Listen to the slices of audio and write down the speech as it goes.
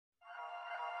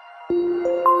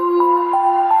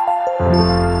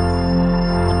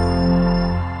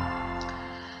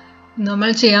നമ്മൾ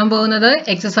ചെയ്യാൻ പോകുന്നത്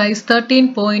എക്സസൈസ്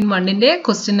 13.1ന്റെ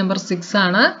ക്വസ്റ്റ്യൻ നമ്പർ 6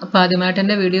 ആണ്. അപ്പോൾ ആദ്യമായിട്ട്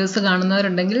എൻ്റെ വീഡിയോസ്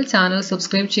കാണുന്നവരുണ്ടെങ്കിൽ ചാനൽ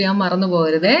സബ്സ്ക്രൈബ് ചെയ്യാൻ മറന്നു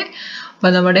പോകരുതേ.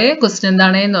 അപ്പോൾ നമ്മുടെ ക്വസ്റ്റ്യൻ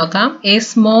എന്താണെന്ന് നോക്കാം. A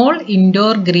small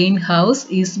indoor green house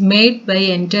is made by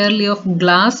entirely of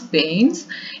glass pains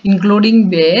including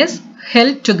base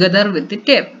held together with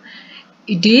tape.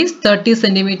 It is 30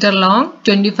 cm long,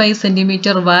 25 cm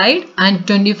wide and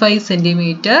 25 cm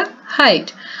height.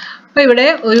 അപ്പോൾ ഇവിടെ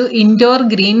ഒരു ഇൻഡോർ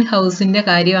ഗ്രീൻ ഹൗസിന്റെ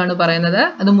കാര്യമാണ് പറയുന്നത്.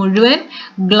 അത് മുഴുവൻ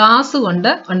ഗ്ലാസ്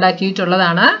കൊണ്ട്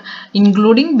ഉണ്ടാക്കിയിട്ടുള്ളതാണ്.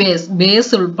 ഇൻക്ലൂഡിംഗ്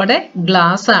ബേസ് ഉൾപ്പെടെ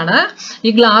ഗ്ലാസ് ആണ്. ഈ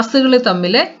ഗ്ലാസ്സുകൾ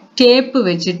തമ്മിൽ ടേപ്പ്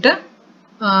വെച്ചിട്ട്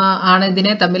ആണ്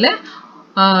ഇതിനെ തമ്മിൽ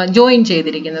ജോയിൻ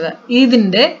ചെയ്തിരിക്കുന്നത്.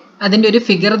 അതിൻ്റെ ഒരു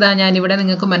ഫിഗർ ഞാൻ ഇവിടെ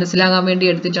നിങ്ങൾക്ക് മനസ്സിലാകാൻ വേണ്ടി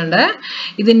എടുത്തിട്ടുണ്ട്.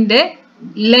 ഇതിൻ്റെ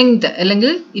ലെങ്ത്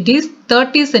അല്ലെങ്കിൽ ഇറ്റ് ഈസ്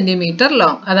 30 സെന്റിമീറ്റർ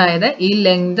ലോങ്, അതായത് ഈ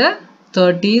ലെങ്ത്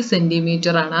 30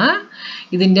 സെന്റിമീറ്റർ ആണ്.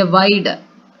 ഇതിൻ്റെ wide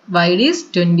is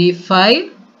 25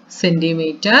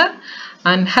 centimetre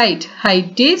and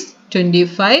height is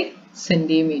 25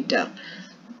 centimetre.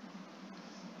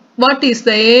 What is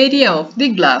the area of the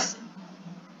glass?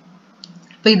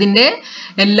 അപ്പൊ ഇതിന്റെ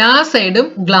എല്ലാ സൈഡും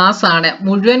ഗ്ലാസ് ആണ്,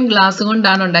 മുഴുവൻ ഗ്ലാസ്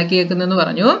കൊണ്ടാണ് ഉണ്ടാക്കിയേക്കുന്നതെന്ന്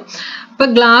പറഞ്ഞു. അപ്പൊ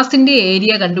ഗ്ലാസിന്റെ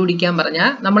ഏരിയ കണ്ടുപിടിക്കാൻ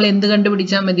പറഞ്ഞാൽ നമ്മൾ എന്ത്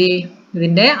കണ്ടുപിടിച്ചാൽ മതി?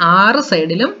 ഇതിന്റെ 6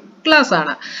 സൈഡിലും ഗ്ലാസ്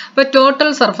ആണ്. അപ്പൊ ടോട്ടൽ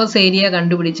സർഫസ് ഏരിയ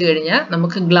കണ്ടുപിടിച്ചു കഴിഞ്ഞാൽ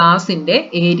നമുക്ക് ഗ്ലാസിന്റെ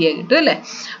ഏരിയ കിട്ടും അല്ലെ.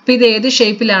 അപ്പൊ ഇത് ഏത്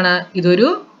ഷേപ്പിലാണ്? ഇതൊരു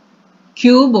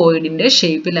ക്യൂബോയിഡിന്റെ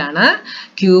ഷേപ്പിലാണ്.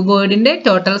 ക്യൂബോയിഡിന്റെ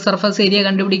ടോട്ടൽ സർഫസ് ഏരിയ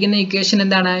കണ്ടുപിടിക്കുന്ന ഇക്വേഷൻ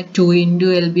എന്താണ്? 2 ×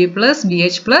 LB +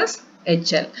 BH +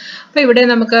 HL. അപ്പൊ ഇവിടെ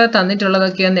നമുക്ക്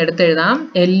തന്നിട്ടുള്ളതൊക്കെ ഒന്ന് എടുത്തെഴുതാം.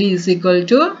 L is equal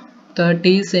to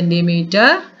 30 centimeter,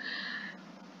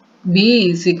 B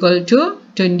is equal to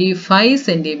 25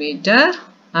 centimeter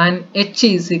and H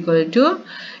is equal to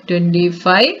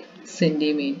 25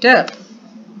 centimeter.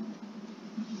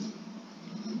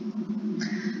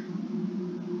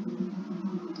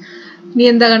 ഇനി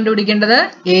എന്താ കണ്ടുപിടിക്കേണ്ടത്?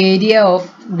 ഏരിയ ഓഫ്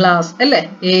ഗ്ലാസ് അല്ലേ?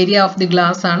 ഏരിയ ഓഫ് ദി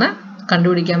ഗ്ലാസ് ആണ്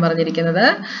കണ്ടുപിടിക്കാൻ പറഞ്ഞിരിക്കുന്നത്.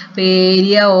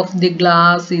 Area of the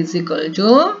glass is equal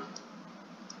to,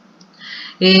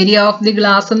 area of the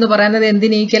glass എന്ന് പറയുന്നത്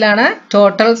എന്തിന് ഈക്വലാണ്?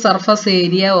 Total surface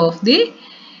area of the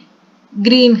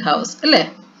green house അല്ലേ?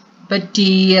 ഇപ്പൊ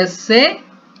TSA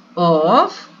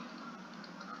ഓഫ്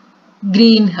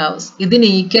ഗ്രീൻ ഹൗസ് ഇതിന്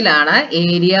ഈക്വലാണ്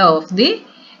ഏരിയ ഓഫ് ദി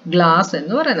ഗ്ലാസ്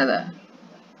എന്ന് പറയുന്നത്.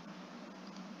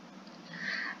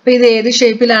 അപ്പൊ ഇത് ഏത്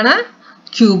ഷേപ്പിലാണ്?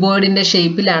 ക്യൂബോയിഡിന്റെ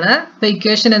ഷേപ്പിലാണ്. അപ്പൊ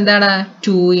ഇക്വേഷൻ എന്താണ്?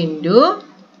 2 ×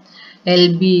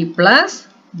 LB +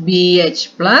 BH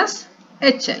 +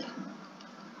 HL.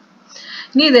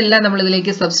 ഇനി ഇതെല്ലാം നമ്മൾ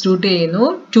ഇതിലേക്ക് സബ്സ്റ്റിറ്റ്യൂട്ട് ചെയ്യുന്നു.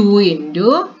 2 ×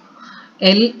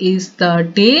 L is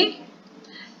 30,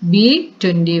 B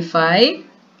 25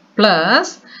 plus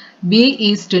B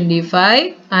is 25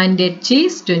 and H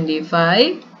is 25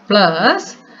 plus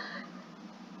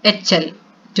HL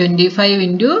 25 ×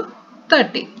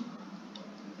 30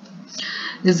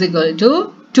 is equal to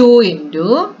 2 ×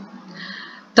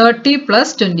 30 plus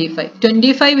 25.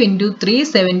 25 × 3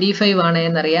 75 ആണ്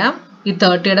എന്നറിയാം. ഈ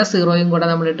 30യുടെ 0യും കൂടെ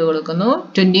നമ്മൾ ഇട്ട് കൊടുക്കുന്നു.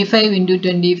 25 ×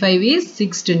 25 is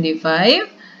 625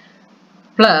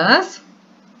 plus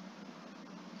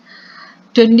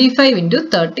 25 ×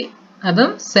 30 അതും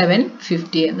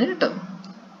 750 എന്ന് കിട്ടും.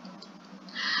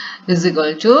 is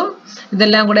equal to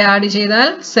ഇതെല്ലാം കൂടെ ആഡ് ചെയ്താൽ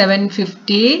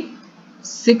 750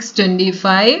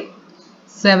 625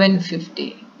 750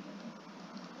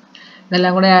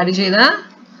 ഇതെല്ലാം കൂടെ ആഡ് ചെയ്താൽ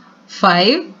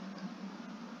 5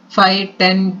 5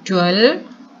 10 12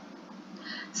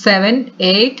 7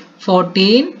 8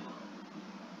 14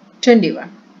 21.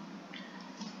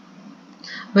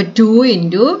 അപ്പോൾ 2 ×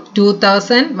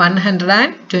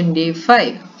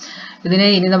 2125 ഇതിനെ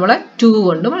ഇനി നമ്മൾ 2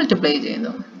 കൊണ്ട് മൾട്ടിപ്ലൈ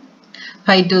ചെയ്യുന്നു.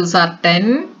 5 2s are 10,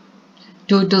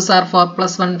 2 2s are 4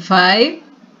 + 1 5,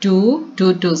 2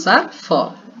 2 2s are 4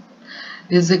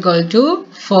 is equal to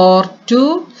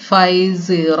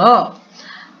 4250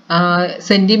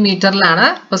 സെന്റിമീറ്ററിലാണ്.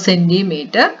 അപ്പോൾ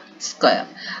സെന്റിമീറ്റർ സ്ക്വയർ.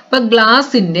 അപ്പൊ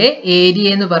ഗ്ലാസിന്റെ ഏരിയ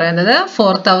എന്ന് പറയുന്നത്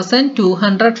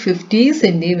 4250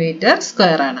 സെന്റിമീറ്റർ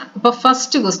സ്ക്വയർ ആണ്. അപ്പൊ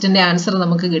ഫസ്റ്റ് ക്വസ്റ്റ്യന്റെ ആൻസർ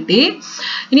നമുക്ക് കിട്ടി.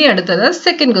 ഇനി അടുത്തത്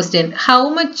second question. How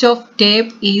much of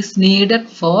tape is needed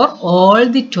for all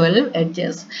the 12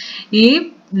 edges?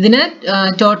 ഇതിന്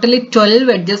ടോട്ടലി 12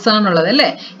 എഡ്ജസ് ആണുള്ളത് അല്ലേ?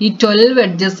 ഈ 12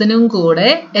 എഡ്ജസിനും കൂടെ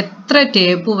എത്ര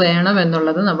ടേപ്പ് വേണം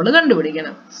എന്നുള്ളത് നമ്മൾ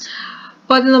കണ്ടുപിടിക്കണം.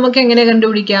 അപ്പൊ അത് നമുക്ക് എങ്ങനെ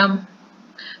കണ്ടുപിടിക്കാം?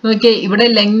 നോക്കിയേ, ഇവിടെ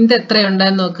ലെങ്ത്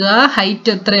എത്രയുണ്ടെന്ന് നോക്കുക, ഹൈറ്റ്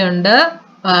എത്രയുണ്ട്,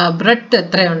 ബ്രെഡ്ത്ത്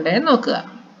എത്രയുണ്ട് നോക്കുക.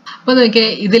 അപ്പൊ നോക്കിയേ,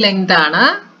 ഇത് ലെങ്ത് ആണ്,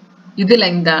 ഇത്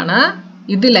ലെങ്ത് ആണ്,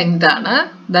 ഇത് ലെങ്ത് ആണ്.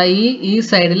 ഈ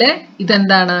സൈഡില്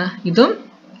ഇതെന്താണ്? ഇതും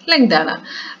ലെങ്ത് ആണ്.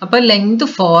 അപ്പൊ ലെങ്ത്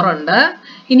 4 ഉണ്ട്.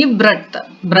 ഇനി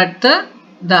ബ്രെഡ്ത്ത്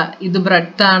ദാ ഇത്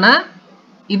ബ്രെഡ്ത്ത് ആണ്,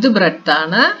 ഇത് ബ്രെഡ്ത്ത്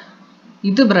ആണ്,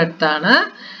 ഇത് ബ്രെഡ്ത്ത് ആണ്,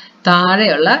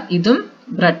 താഴെയുള്ള ഇതും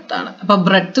ബ്രെഡ്ത്ത് ആണ്. അപ്പൊ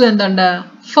ബ്രെഡ്ത്ത് എന്തുണ്ട്?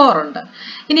 4 ഉണ്ട്.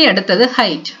 ഇനി അടുത്തത്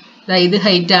ഹൈറ്റ്. ഇത്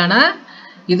ഹൈറ്റ് ആണ്,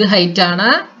 ഇത് ഹൈറ്റ് ആണ്,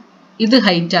 ഇത്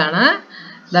ഹൈറ്റ് ആണ്,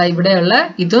 ഇവിടെയുള്ള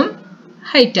ഇതും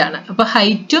ഹൈറ്റ് ആണ്. അപ്പൊ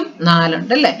ഹൈറ്റും 4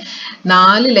 ഉണ്ട് അല്ലേ?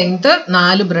 4 ലെങ്ത്,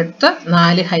 4 ബ്രെഡ്ത്ത്,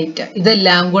 4 ഹൈറ്റ്.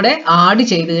 ഇതെല്ലാം കൂടെ ആഡ്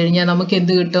ചെയ്ത് കഴിഞ്ഞാൽ നമുക്ക്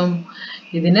എന്ത് കിട്ടും?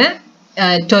 ഇതിന്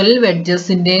 12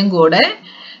 എഡ്ജസിന്റെയും കൂടെ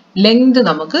ലെങ്ത്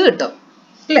നമുക്ക് കിട്ടും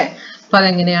അല്ലേ? അപ്പൊ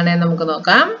അതെങ്ങനെയാണെന്ന് നമുക്ക്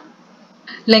നോക്കാം.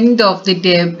 Length of the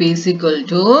tape is equal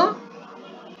to,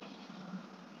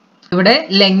 ഇവിടെ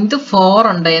ലെങ്ത് 4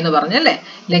 ഉണ്ട് എന്ന് പറഞ്ഞല്ലേ?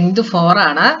 ലെങ്ത് 4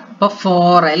 ആണ്. അപ്പൊ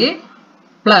 4L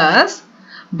പ്ലസ്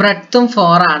ബ്രെഡ്ത്തും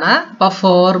 4 ആണ്. അപ്പൊ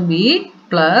 4B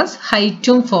പ്ലസ്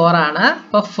ഹൈറ്റും 4 ആണ്.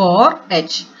 അപ്പൊ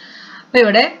 4H. അപ്പൊ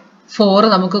ഇവിടെ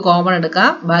 4 നമുക്ക് കോമൺ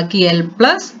എടുക്കാം. ബാക്കി L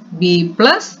plus B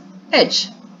plus H.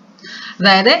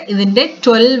 അതായത് ഇതിന്റെ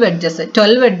 12 എഡ്ജസ്.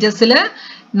 12 എഡ്ജസിൽ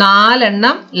 4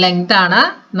 എണ്ണം ലെങ്ത് ആണ്,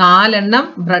 4 എണ്ണം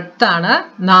ബ്രെഡ്ത്ത് ആണ്,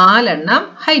 4 എണ്ണം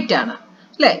ഹൈറ്റ് ആണ്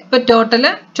അല്ലേ? ഇപ്പൊ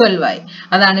ടോട്ടല് 12 ആയി.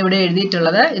 അതാണ് ഇവിടെ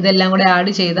എഴുതിയിട്ടുള്ളത്. ഇതെല്ലാം കൂടെ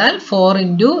ആഡ് ചെയ്താൽ 4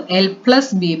 into L plus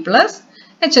B plus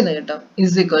H എന്ന് കിട്ടും.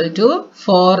 Is equal to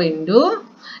 4 into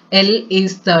L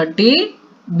is 30,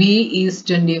 B is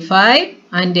 25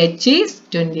 and H is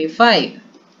 25.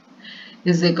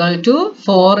 Is equal to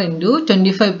 4 into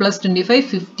 25 plus 25,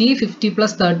 50, 50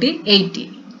 plus 30, 80.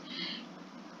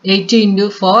 80 into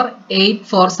 4, 8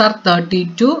 4s are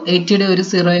 32. 80 ഒരു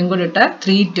 0 കൂടി ഇട്ട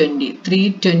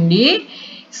 320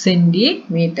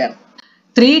 സെന്റിമീറ്റർ.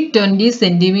 320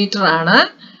 സെന്റിമീറ്റർ ആണ്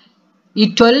ഈ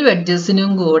 12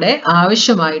 എഡ്ജസിനും കൂടെ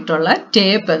ആവശ്യമായിട്ടുള്ള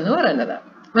ടേപ്പ് എന്ന് പറയുന്നത്.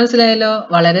 മനസ്സിലായല്ലോ?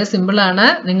 വളരെ സിമ്പിൾ ആണ്.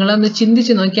 നിങ്ങളൊന്ന്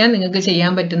ചിന്തിച്ചു നോക്കിയാൽ നിങ്ങൾക്ക്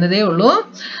ചെയ്യാൻ പറ്റുന്നതേ ഉള്ളൂ.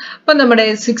 അപ്പൊ നമ്മുടെ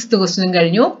 6th ക്വസ്റ്റ്യൻ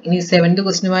കഴിഞ്ഞു. ഇനി 7th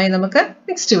ക്വസ്റ്റ്യനുമായി നമുക്ക്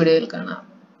നെക്സ്റ്റ് വീഡിയോയിൽ കാണാം.